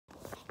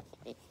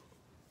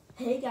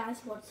Hey guys,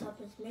 what's up?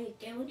 It's me,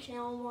 Gaming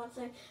Channel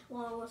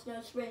 1 with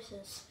no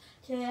spaces.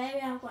 Today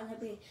I'm going to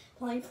be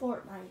playing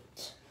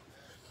Fortnite.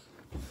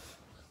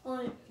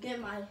 Let me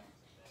get my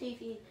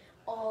TV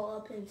all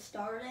up and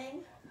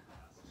starting.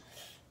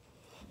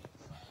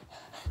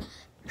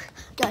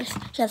 Guys,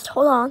 just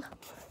hold on.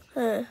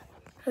 Have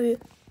you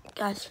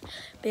guys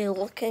be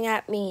looking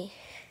at me?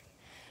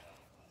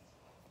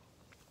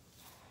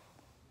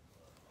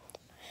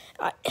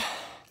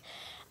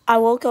 I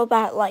woke up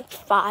at like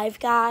 5,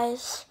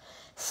 guys.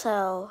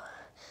 So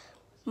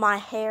my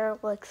hair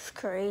looks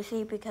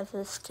crazy because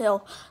it's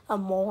still a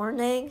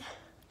morning.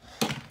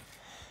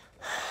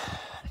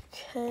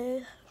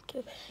 Okay,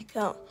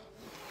 go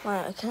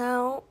my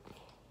account.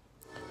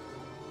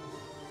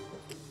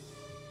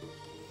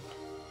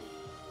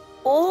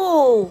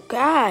 Oh,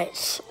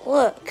 guys,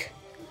 look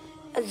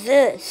at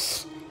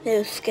this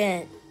new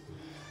skin.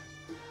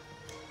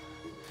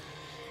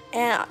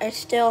 And I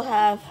still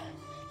have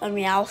a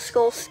Meow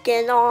Skull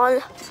skin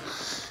on.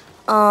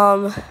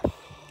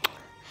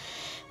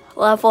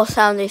 Level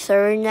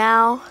 73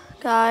 now,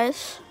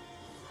 guys.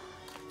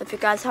 If you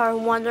guys are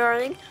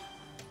wondering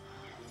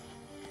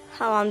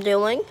how I'm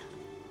doing.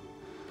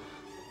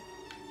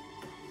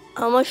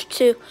 Almost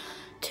to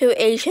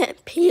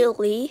Agent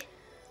Peely.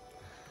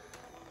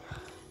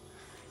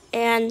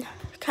 And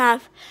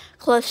kind of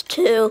close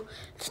to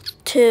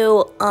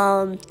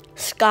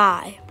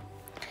Sky.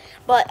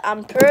 But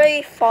I'm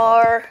pretty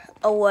far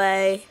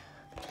away.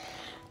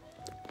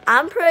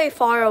 I'm pretty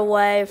far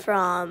away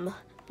from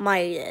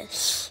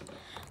Midas.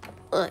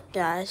 Look,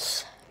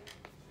 guys.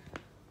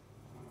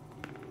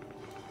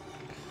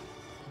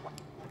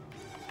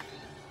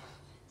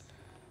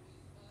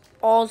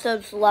 All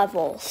those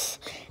levels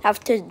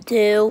have to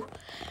do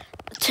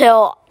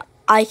till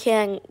I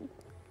can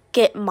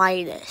get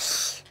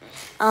Midas.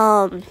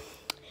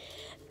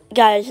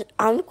 Guys,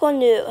 I'm going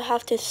to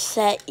have to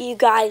set you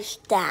guys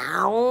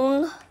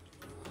down.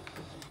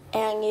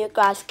 And you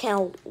guys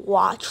can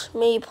watch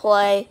me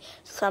play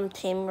some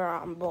Team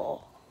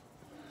Rumble.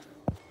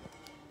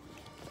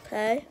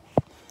 Okay?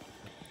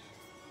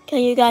 Can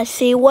you guys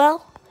see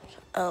well?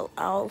 Oh,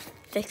 I'll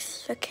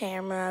fix the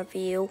camera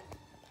view.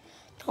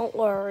 Don't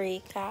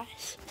worry,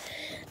 guys.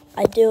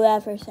 I do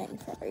everything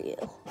for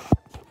you.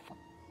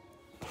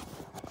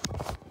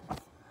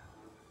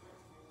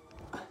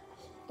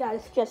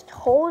 Guys, just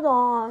hold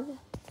on.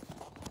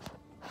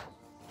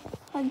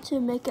 And to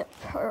make it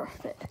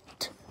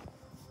perfect.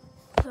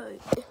 So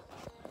you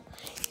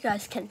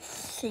guys can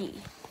see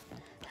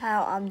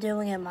how I'm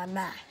doing in my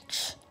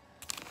match.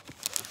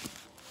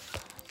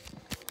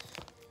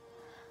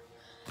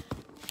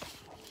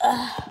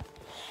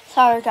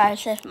 Sorry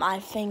guys if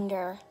my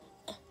finger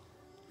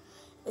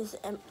is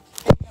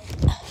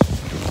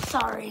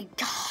sorry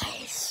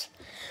guys.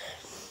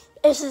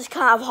 This is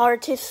kind of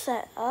hard to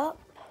set up,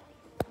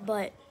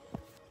 but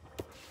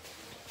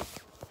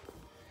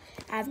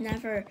I've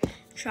never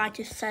tried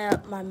to set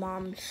up my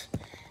mom's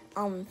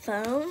phone,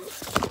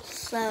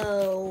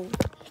 so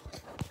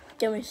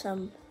give me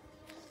some.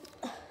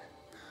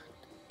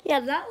 Yeah,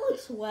 that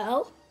looks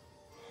well.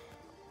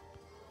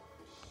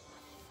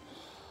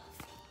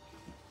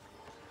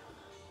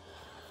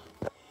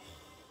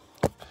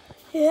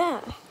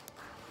 Yeah,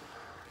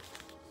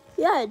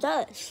 it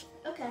does.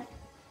 Okay,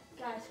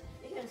 guys,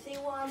 you can see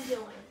what I'm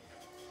doing.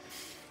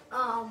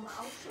 I'll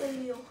show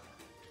you.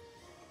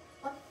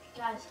 What,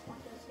 guys,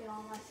 want to see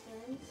all my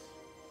skins?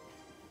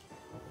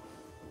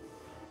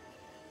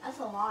 That's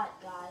a lot,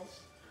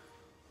 guys.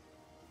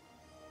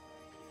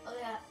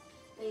 Look at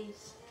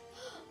these.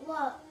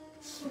 Look,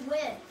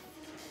 Swift.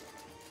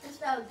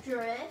 Instead of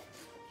drift,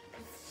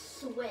 it's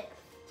Swift.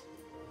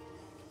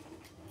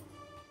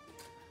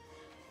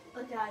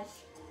 Look,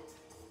 guys.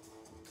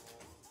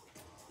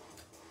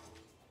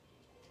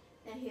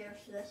 And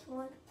here's this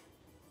one.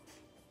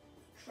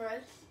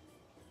 Trish.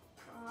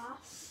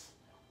 Cross.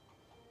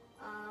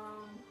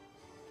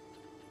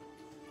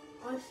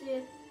 Let's see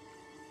if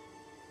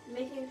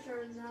making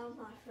sure none of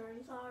my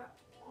friends are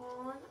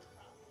on.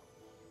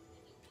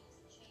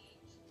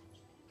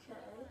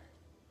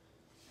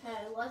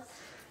 Okay, let's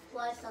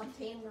play some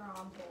Team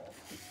Rumble.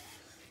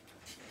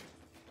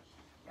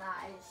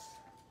 Guys.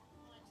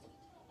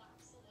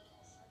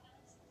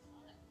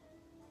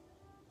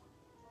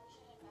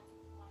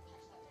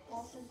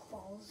 Awesome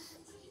calls.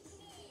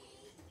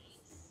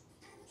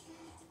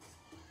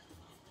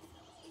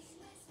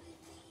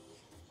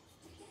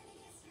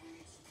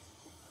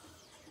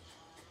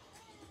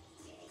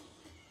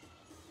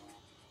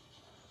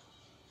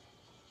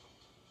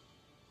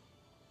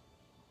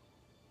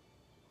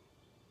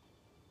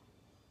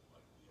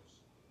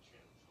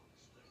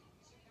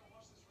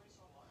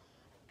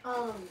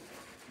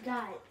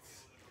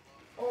 Guys,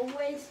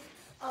 always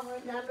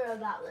remember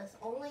about this.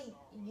 Only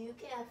you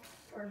can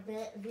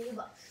prevent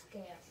V-Bucks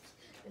scams.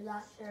 You're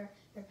not sure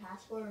your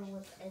password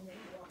was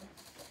anyone.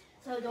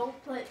 So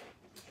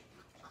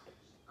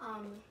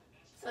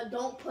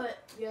don't put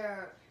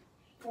your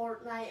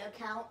Fortnite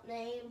account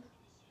name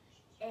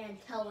and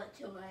tell it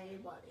to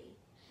anybody.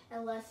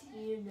 unless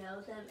you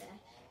know them and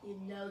you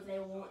know they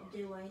won't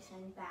do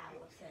anything bad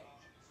with it.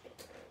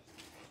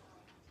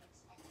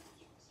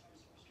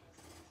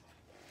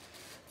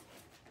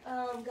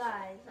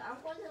 Guys, I'm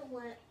going to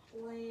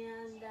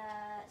land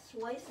at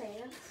Sway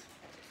Sands.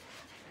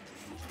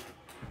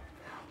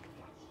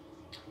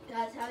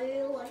 Guys, how do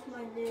you like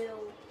my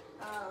new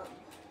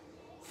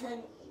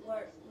thing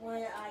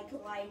when I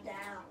glide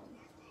down?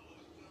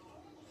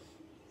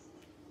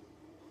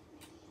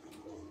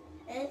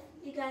 If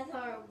you guys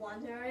are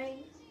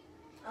wondering,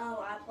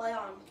 I play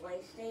on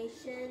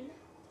PlayStation,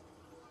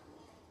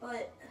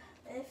 but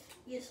if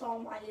you saw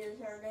my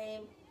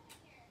username,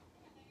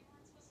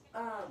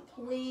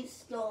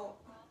 please don't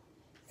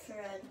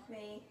friend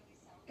me,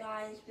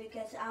 guys,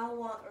 because I don't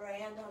want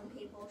random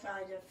people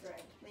trying to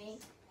friend me.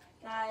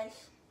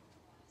 Guys,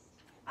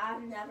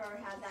 I've never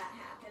had that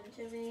happen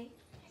to me,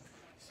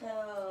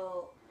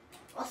 so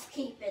let's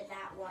keep it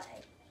that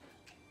way.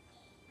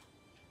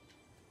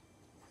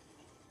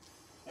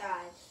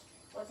 Guys,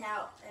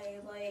 without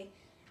anybody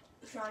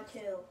trying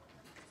to,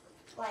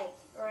 like,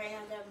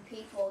 random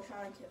people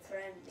trying to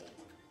friend me.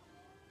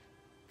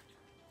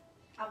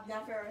 I've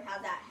never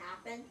had that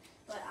happen,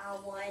 but I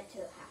want it to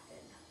happen.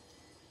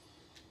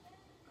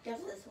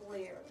 Because it's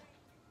weird.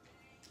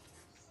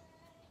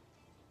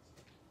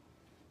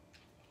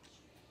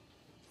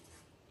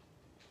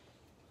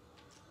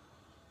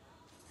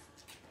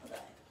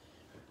 Okay.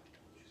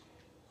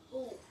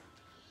 Ooh.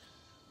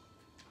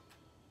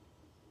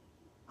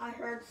 I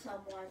heard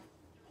someone.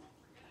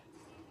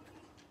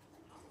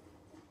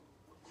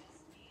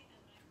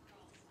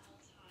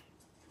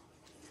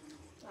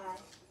 Guys.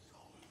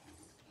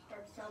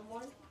 Heard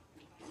someone.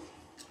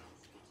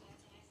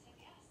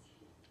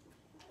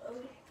 Oh.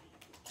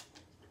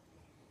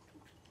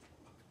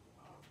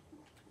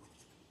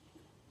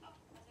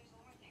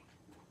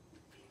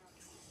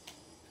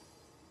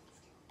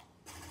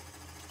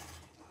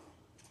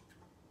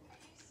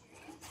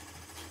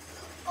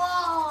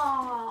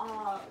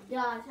 Oh,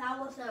 gosh, I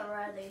wasn't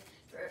ready.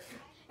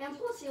 And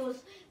plus, he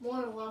was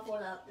more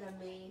leveled up than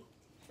me.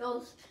 It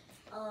was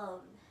a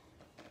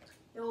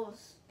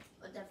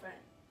different.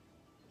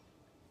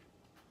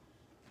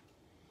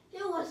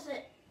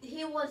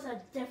 He was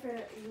a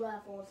different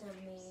level than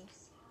me,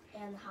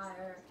 and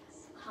higher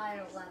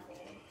level.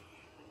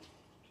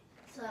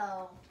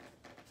 So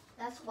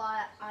that's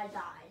why I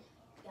died,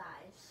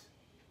 guys.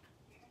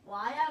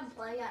 Why I'm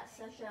playing at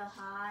such a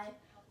high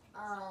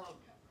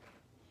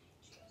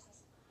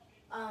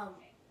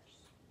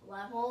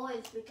level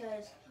is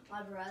because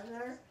my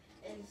brother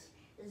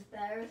is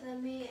better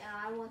than me, and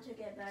I want to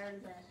get better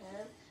than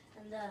him.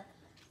 And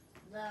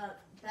the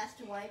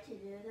best way to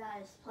do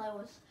that is play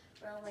with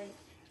really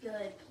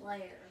good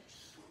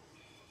players,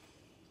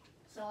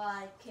 so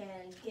I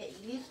can get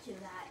used to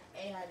that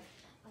and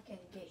I can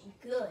get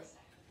good.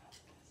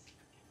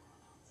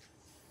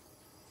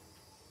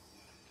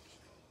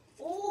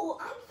 Oh,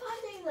 I'm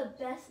finding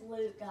the best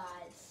loot,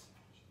 guys.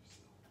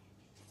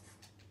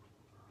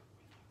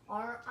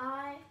 Aren't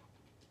I?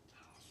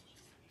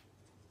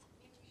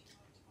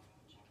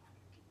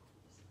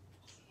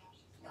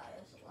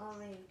 Guys, let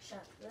me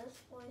check this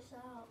place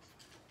out.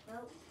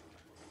 Nope.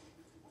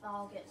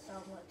 I'll get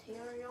some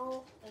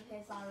material in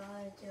case I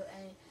run into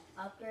any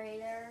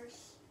upgraders.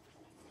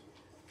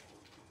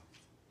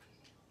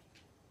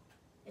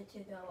 It to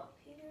go up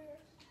here.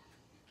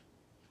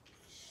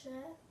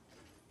 Check.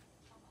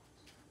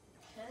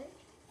 Okay,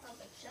 have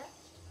a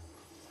chest.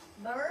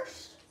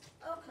 Burst.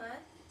 Okay.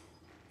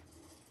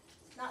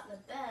 Not the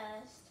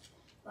best,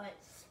 but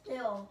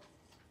still,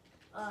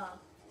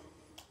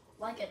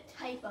 like a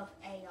type of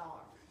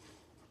AR.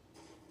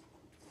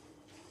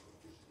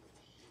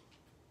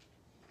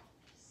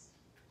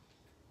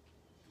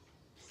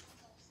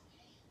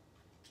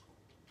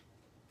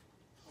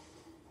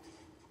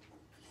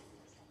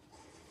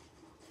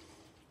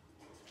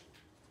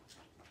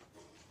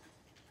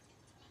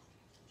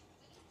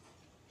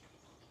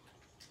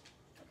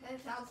 Okay,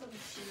 found some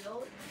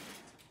shield.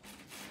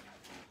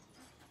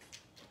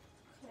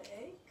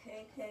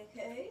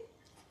 Okay.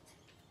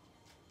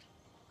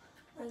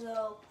 I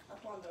go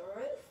up on the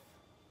roof.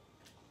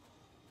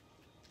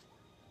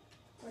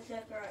 We'll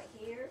check right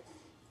here.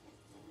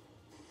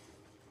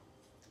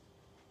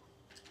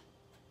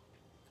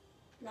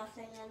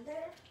 Nothing in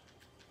there.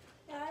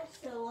 Guys,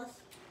 so let's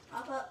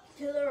hop up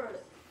to the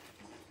roof.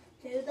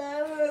 To the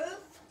roof.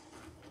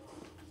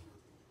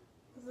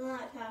 Isn't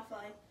that kind of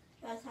funny?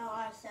 That's how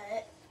I said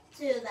it.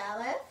 To the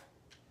left.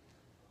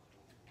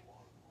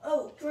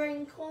 Oh,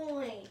 green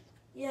coin.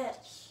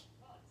 Yes.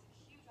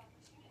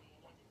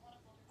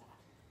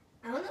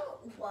 I don't know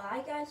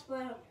why, guys,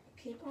 but I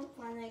keep on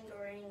finding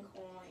green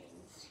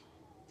coins.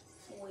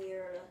 It's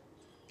weird.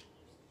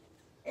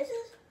 This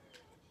is...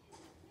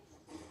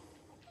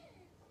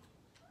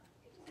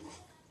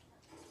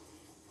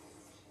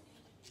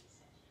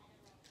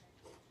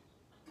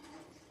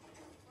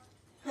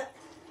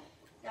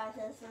 Guys,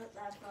 isn't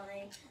that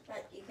funny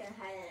that you can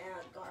hide it in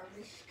a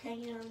garbage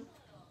can?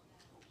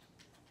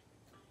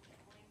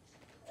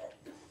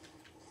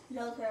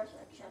 No, there's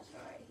a chest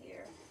right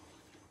here.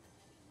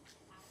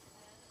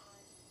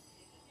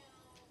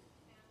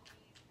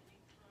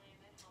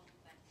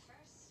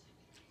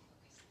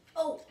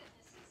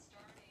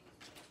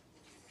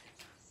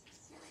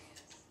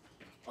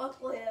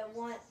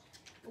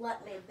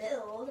 let me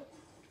build,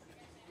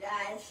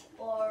 guys,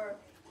 or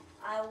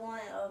I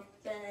wouldn't have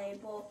been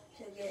able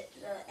to get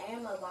the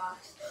ammo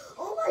box.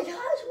 Oh my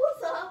gosh,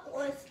 what's up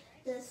with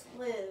this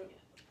loot?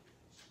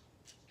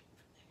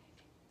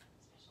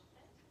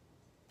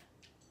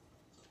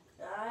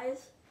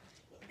 Guys,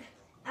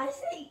 I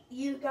say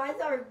you guys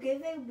are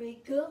giving me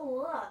good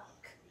luck.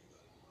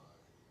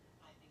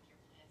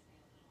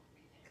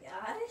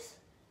 Guys,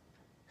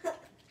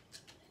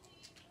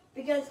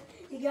 because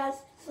you guys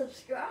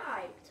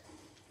subscribed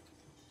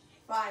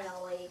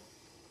finally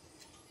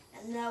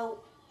and know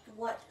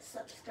what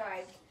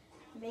subscribed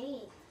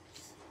means.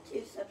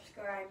 To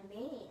subscribe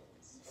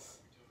means.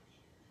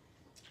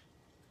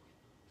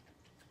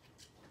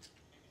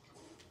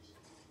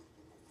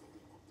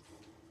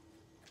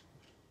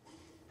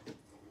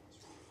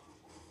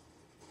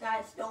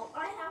 Guys, don't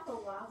I have a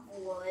lot of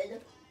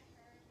wood?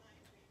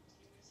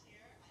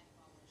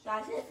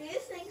 Guys, if you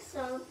think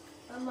some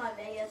of my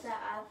videos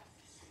that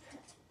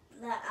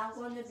I'm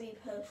going to be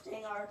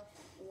posting are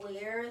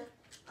weird,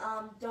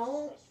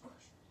 don't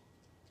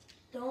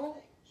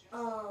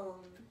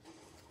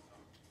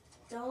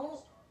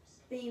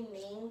be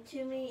mean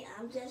to me.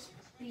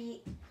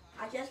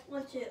 I just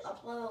want to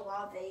upload a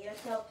lot of videos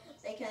so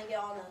they can get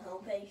on the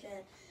homepage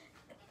and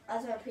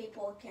other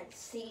people can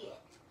see it.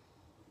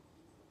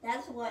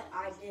 That's what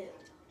I do.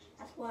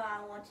 That's what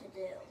I want to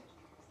do.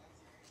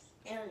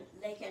 And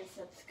they can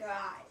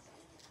subscribe.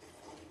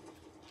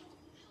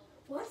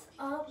 What's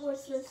up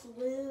with this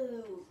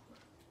loot?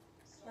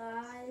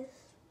 Guys?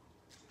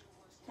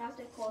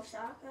 Tactical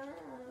shotgun?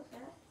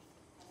 Okay.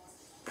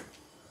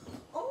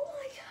 Oh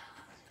my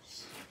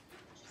gosh.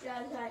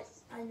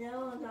 Guys, I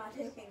know I'm not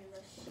taking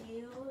the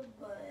shield,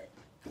 but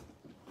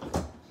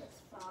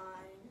it's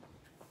fine.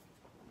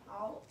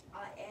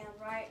 I am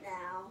right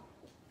now.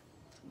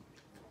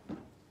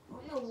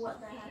 I don't know what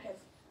the heck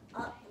is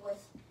up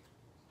with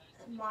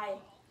my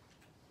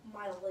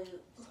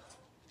loot.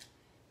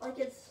 Like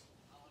it's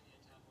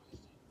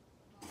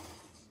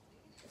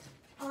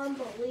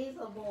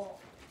unbelievable.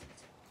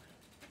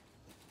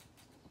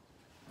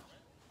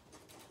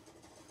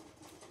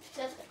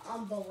 Just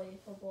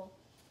unbelievable.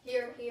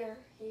 Here is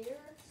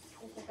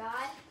the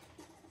guy.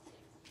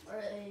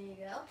 There you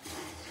go.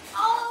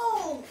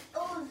 Oh! It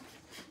was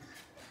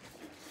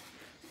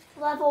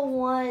level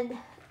 1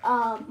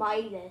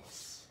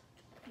 Midas.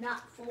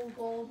 Not full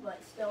gold,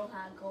 but still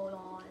had gold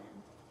on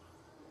him.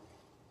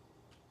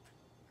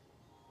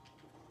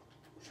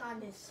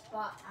 Trying to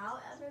spot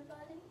out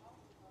everybody.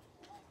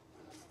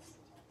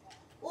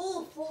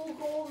 Oh, full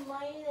gold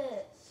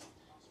Midas.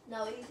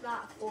 No, he's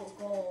not full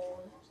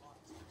gold.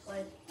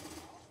 But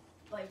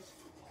he's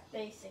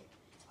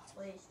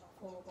basically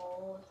full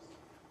gold.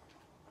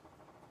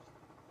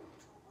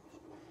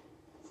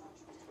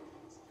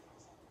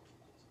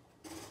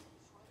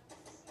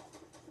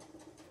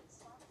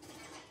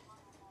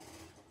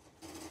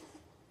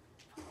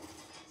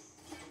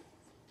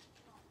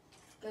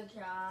 Good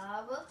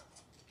job.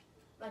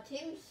 My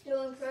team's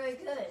doing very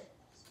good.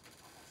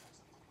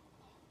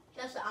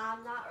 Just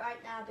I'm not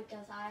right now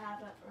because I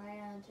haven't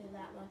ran into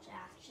that much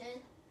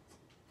action.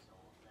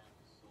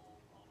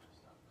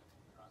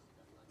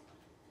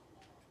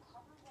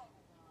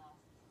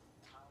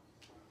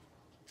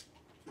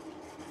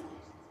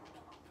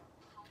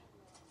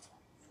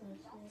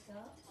 Sneak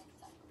up.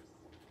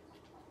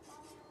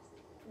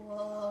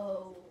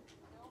 Whoa.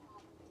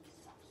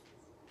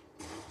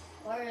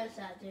 Where is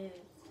that dude?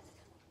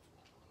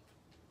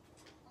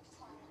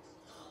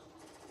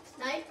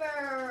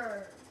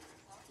 Sniper!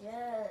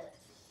 Yes.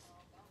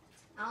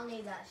 I don't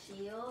need that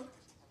shield.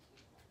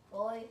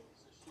 Boy.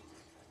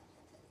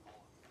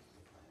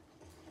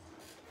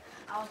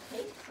 I'll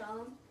take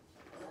some.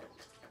 But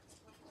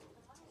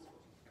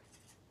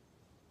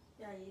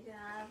yeah, you can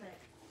have it.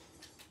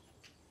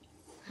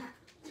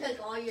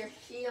 Took all your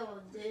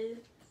shield,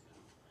 dude.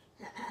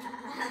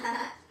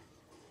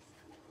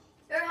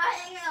 You're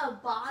hiding in a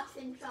box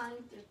and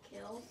trying to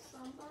kill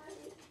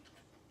somebody?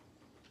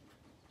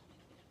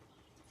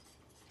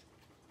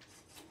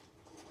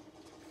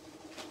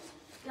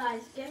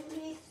 Guys, give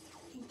me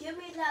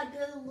that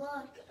good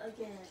luck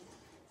again.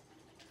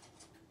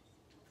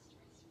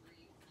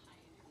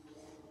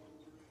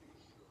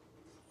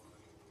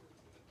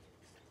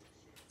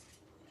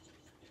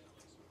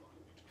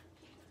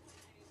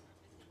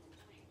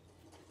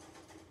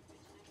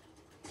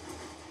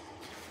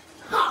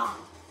 Ha!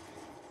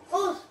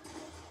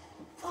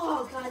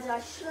 Oh, guys, I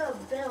should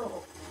have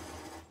built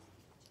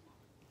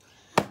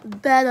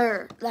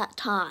better that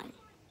time.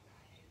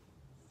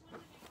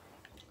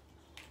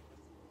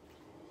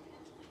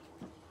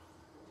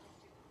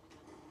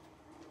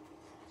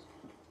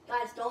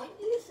 Guys, don't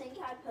you think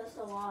I post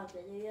a lot of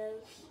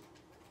videos?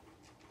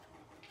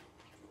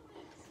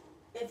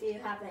 If you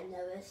haven't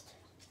noticed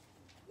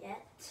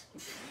yet.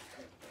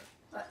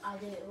 But I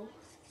do.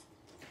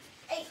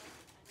 Hey,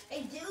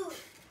 dude,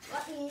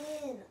 let me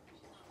in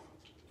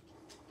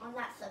on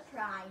that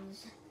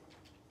surprise.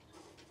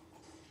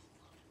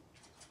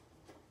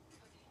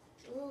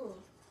 Ooh.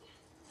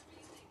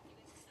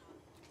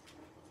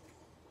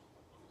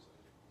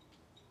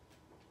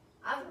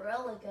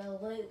 really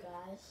good loot,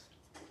 guys.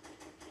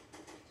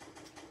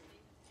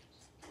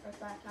 Where's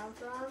that come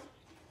from?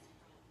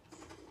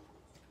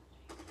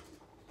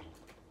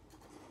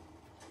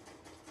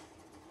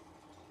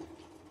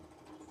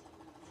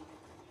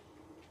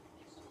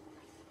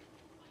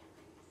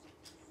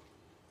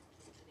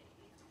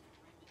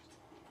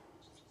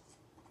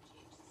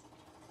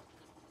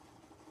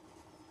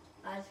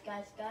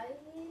 Guys.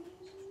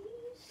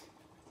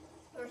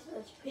 Where's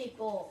those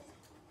people?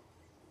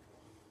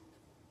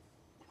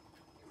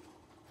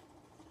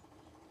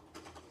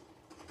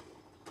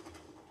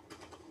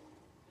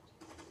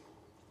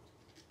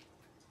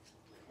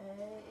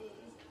 Okay.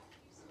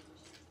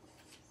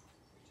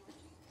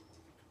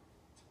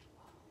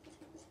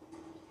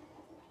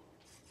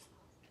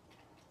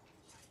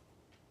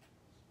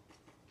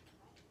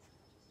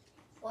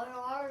 What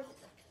are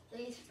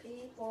these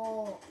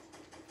people?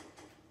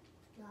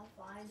 Not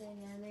finding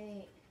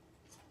any.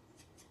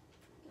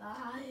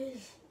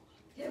 Guys,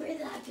 give me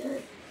that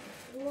good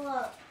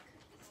look.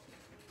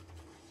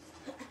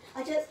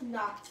 I just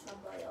knocked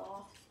somebody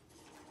off.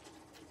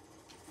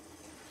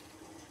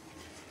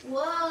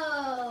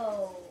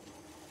 Whoa!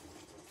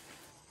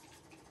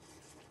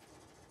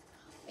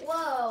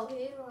 Whoa,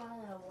 he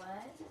ran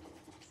away.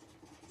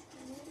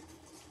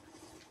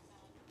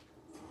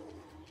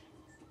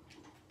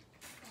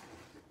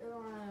 He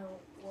ran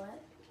away.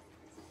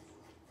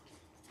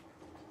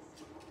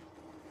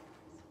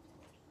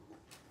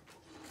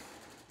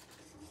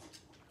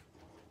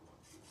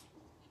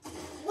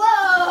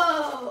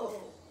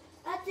 Whoa!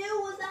 That dude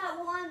was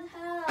at 1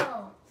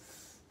 health.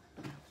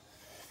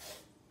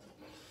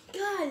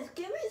 Guys,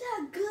 give me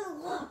that good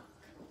look.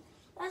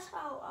 That's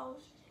how I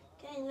was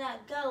getting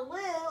that good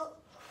loot.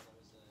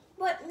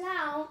 But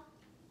now,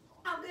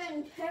 I'm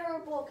getting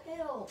terrible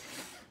kills.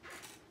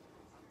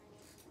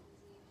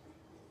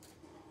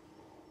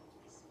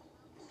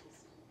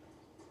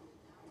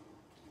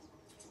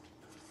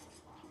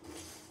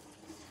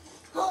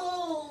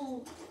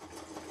 Oh!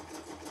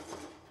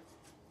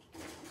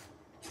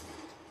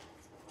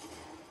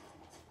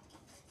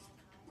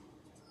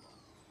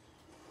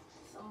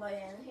 Somebody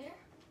in here?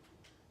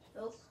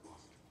 Nope.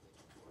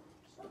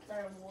 Thought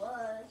there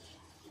was.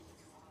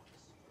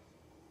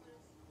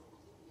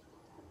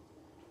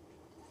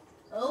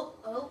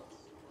 Oh.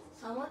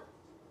 Someone?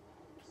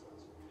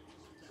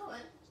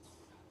 Coming.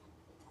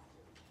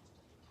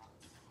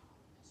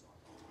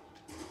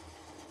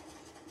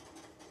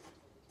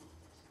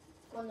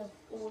 Gonna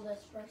pull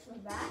this person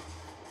back.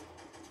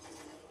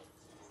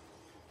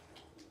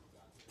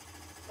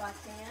 If I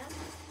can.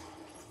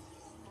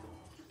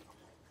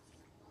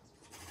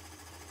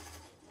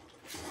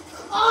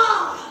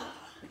 Ah!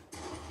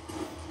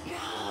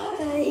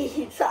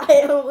 Guys,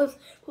 I almost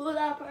pulled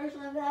that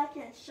person back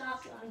and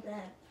shotgun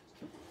them.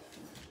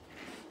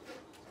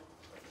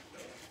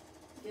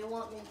 If you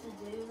want me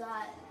to do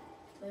that,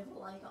 leave a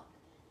like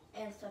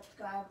and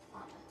subscribe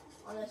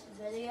on this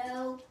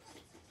video.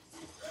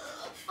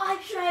 I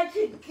tried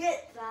to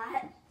get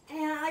that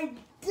and I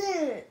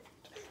didn't.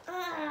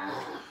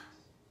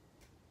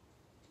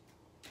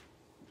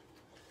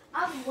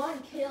 I've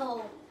 1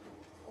 kill,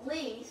 at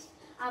least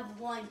I've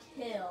 1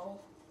 kill.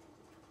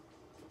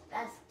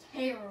 That's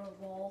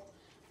terrible,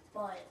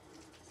 but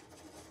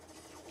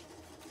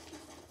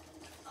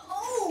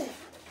oh!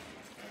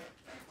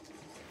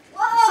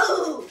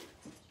 Whoa!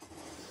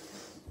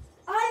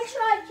 I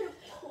tried to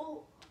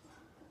pull.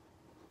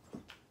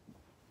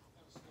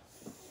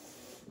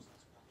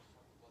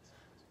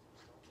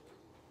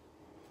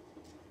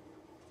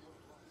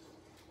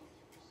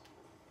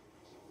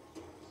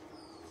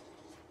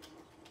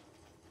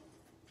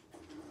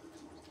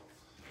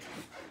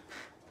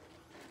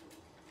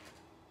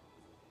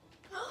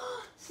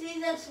 See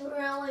this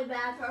really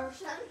bad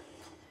person?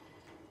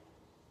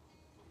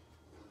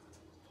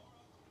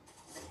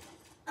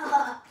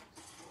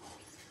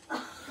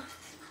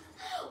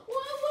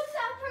 What was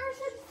that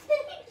person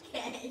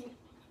thinking?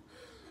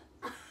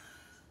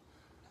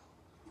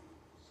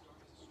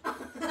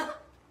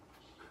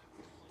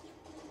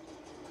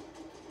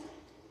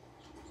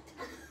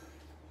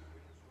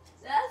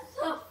 That's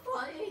so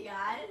funny,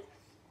 guys.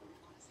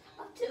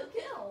 2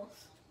 kills.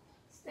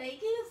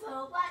 Thank you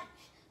so much,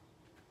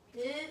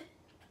 dude.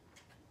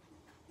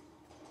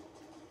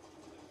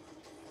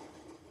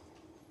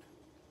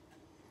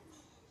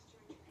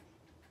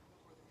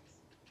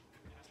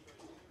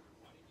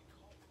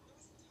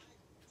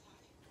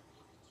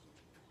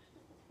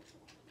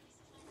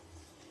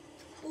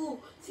 Ooh,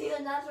 see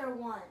another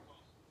one.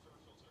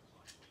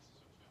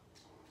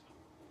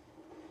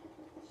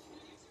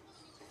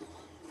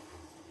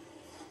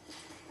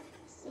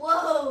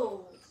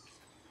 Whoa!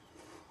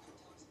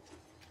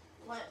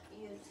 What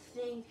you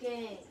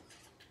thinking?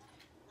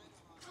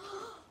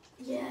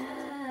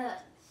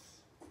 Yes!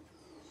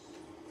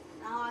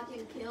 Now I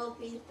can kill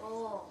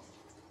people.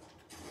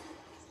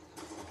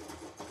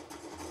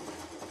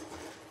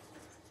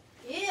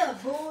 Yeah,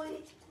 boy!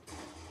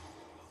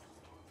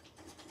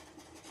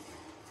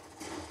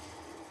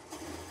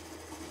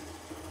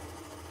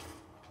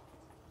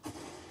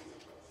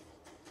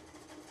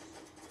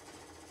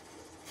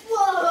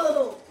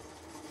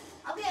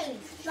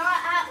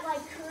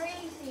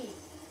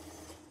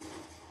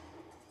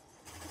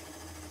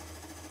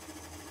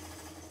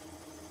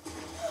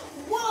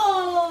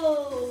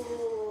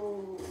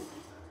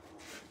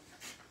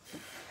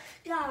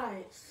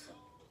 Guys,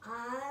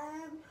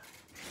 I'm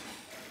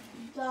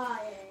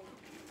dying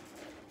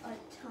a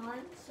ton,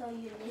 so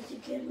you need to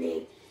give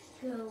me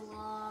good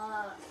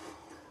luck.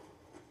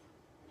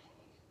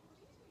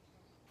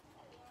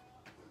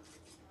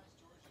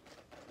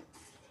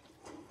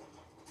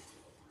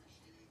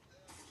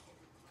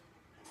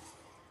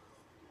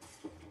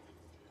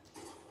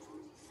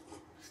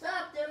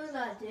 Stop doing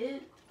that,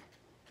 dude.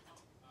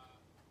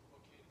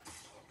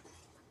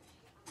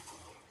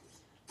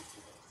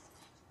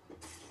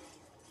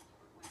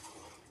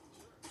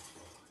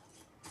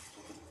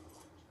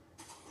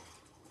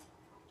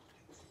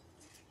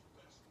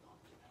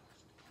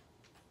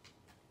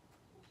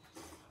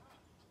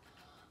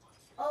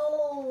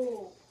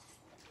 Oh,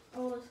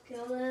 almost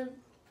killed him.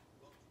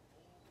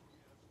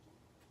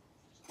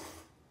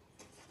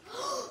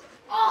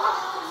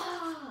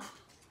 Ah!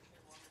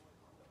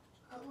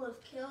 I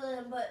almost killed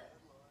him, but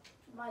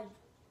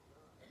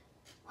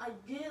I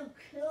do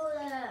kill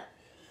him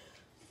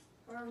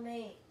for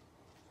me.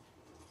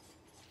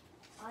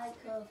 I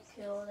could have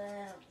killed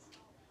him.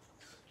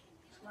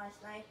 It's my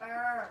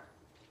sniper.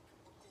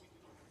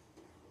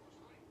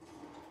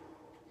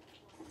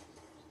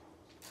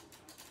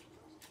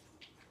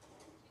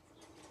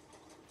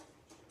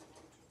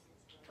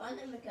 Trying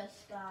to make a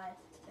sky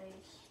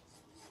face.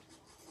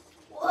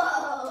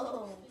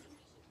 Whoa!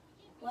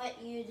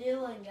 What you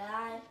doing,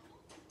 guy?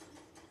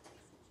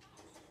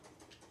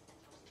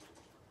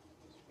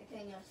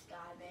 Making a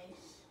sky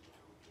base.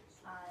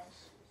 Eyes.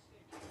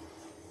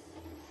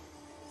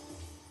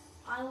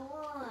 I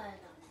won.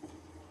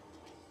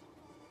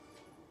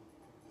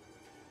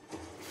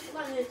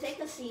 Come on, dude, take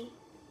a seat.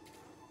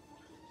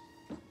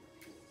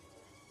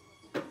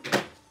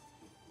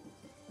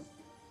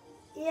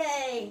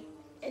 Yay!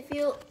 If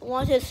you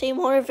want to see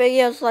more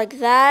videos like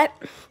that,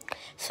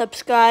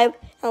 subscribe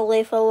and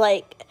leave a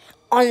like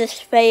on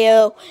this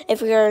video if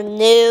you're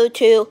new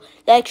to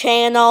the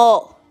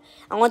channel.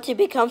 I want to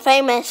become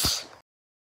famous.